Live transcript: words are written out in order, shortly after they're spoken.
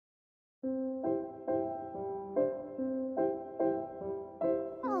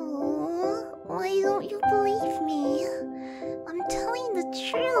Why don't you believe me? I'm telling the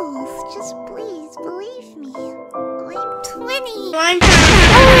truth. Just please believe me. I'm 20.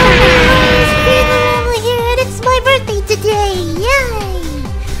 Here, and it's my birthday today. Yay!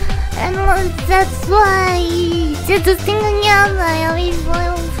 And that's why it's a thing again. I always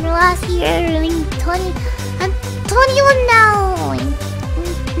wanted for last year. I'm 20. I'm 21 now. I'm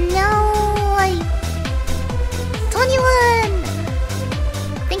 21.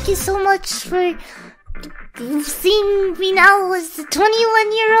 Thank you so much for seeing me now as a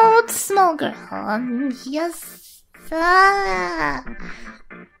 21-year-old small girl. Yes.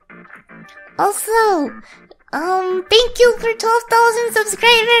 Also, thank you for 12,000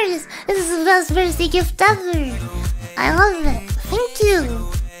 subscribers. This is the best birthday gift ever. I love it. Thank you.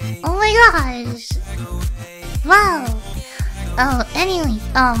 Oh my gosh. Wow. Anyway,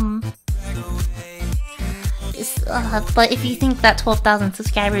 but if you think that 12,000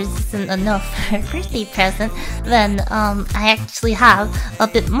 subscribers isn't enough for a birthday present, then I actually have a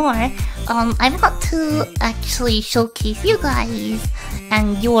bit more. I want to actually showcase you guys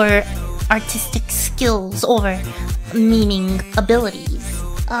and your artistic skills or memeing abilities.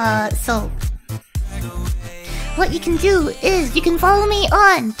 So what you can do is you can follow me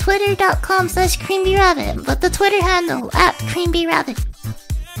on twitter.com/CreamBRabbit, but the Twitter handle @CreamBRabbit.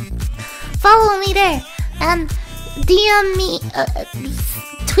 Follow me there and DM me,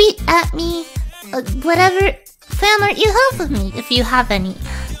 tweet at me, whatever fan art you have of me, if you have any.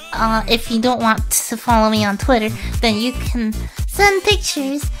 If you don't want to follow me on Twitter, then you can send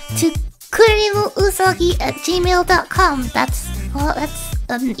pictures to kurimuusagi@gmail.com. That's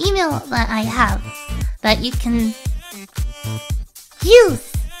an email that I have that you can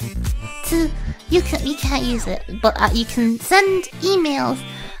use to. You can't use it, but you can send emails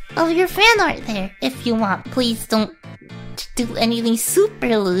of your fan art there if you want. Please don't do anything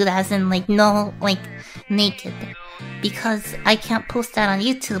super lewd, as in naked, because I can't post that on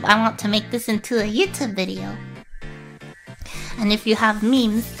YouTube. I want to make this into a YouTube video. And if you have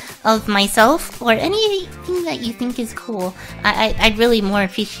memes of myself or anything that you think is cool, I'd really more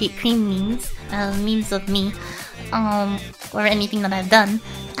appreciate Cream memes, memes of me, or anything that I've done.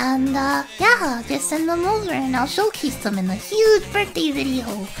 And yeah, just send them over and I'll showcase them in a huge birthday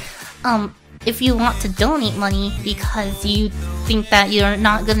video. If you want to donate money because you think that you're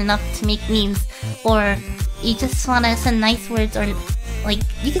not good enough to make memes, or you just want to send nice words, or you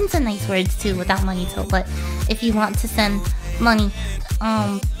can send nice words too without money too, but if you want to send money,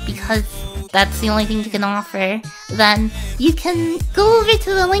 because that's the only thing you can offer, then you can go over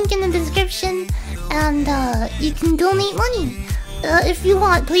to the link in the description and you can donate money. If you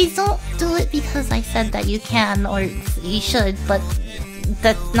want, please don't do it because I said that you can or you should, but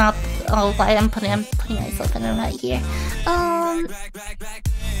that's not. Oh, I'm putting myself in a right here.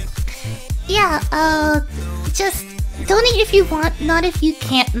 Yeah. Just donate if you want, not if you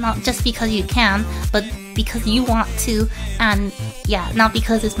can't. Not just because you can, but because you want to. And yeah, not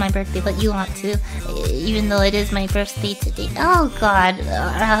because it's my birthday, but you want to, even though it is my birthday today. Oh God.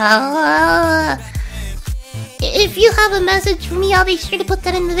 If you have a message for me, I'll be sure to put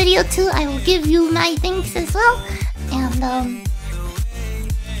that in the video too. I will give you my thanks as well. And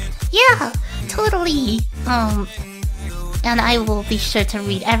yeah, totally. And I will be sure to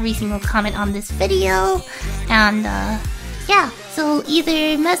read every single comment on this video. And yeah, so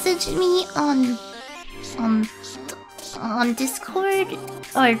either message me on Discord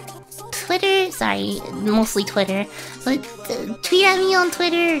or Twitter. Sorry, mostly Twitter. But tweet at me on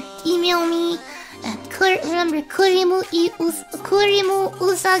Twitter, email me. And remember,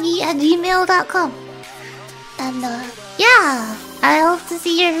 kurimuusagi@gmail.com. And yeah, I hope to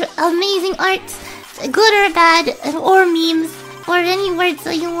see your amazing art, good or bad, or memes, or any words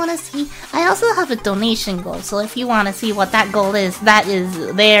that you want to see. I also have a donation goal, so if you want to see what that goal is, that is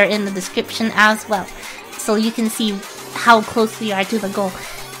there in the description as well. So you can see how close we are to the goal.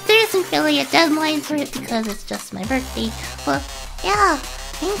 There isn't really a deadline for it because it's just my birthday, but yeah,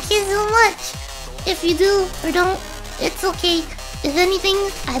 thank you so much. If you do or don't, it's okay. If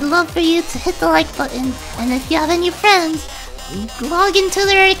anything, I'd love for you to hit the like button, and if you have any friends, log into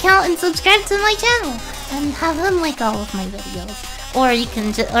their account and subscribe to my channel, and have them like all of my videos. Or you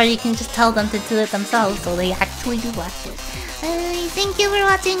can just tell them to do it themselves, so they actually do watch it. Thank you for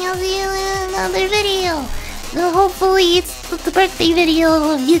watching. I'll see you in another video. Hopefully, it's the birthday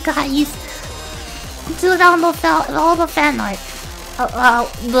video of you guys. Do all the fan art.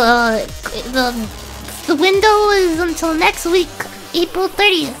 The window is until next week, April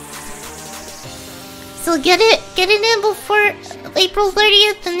 30th. So get it in before April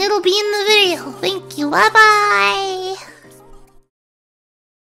 30th and it'll be in the video. Thank you, bye bye!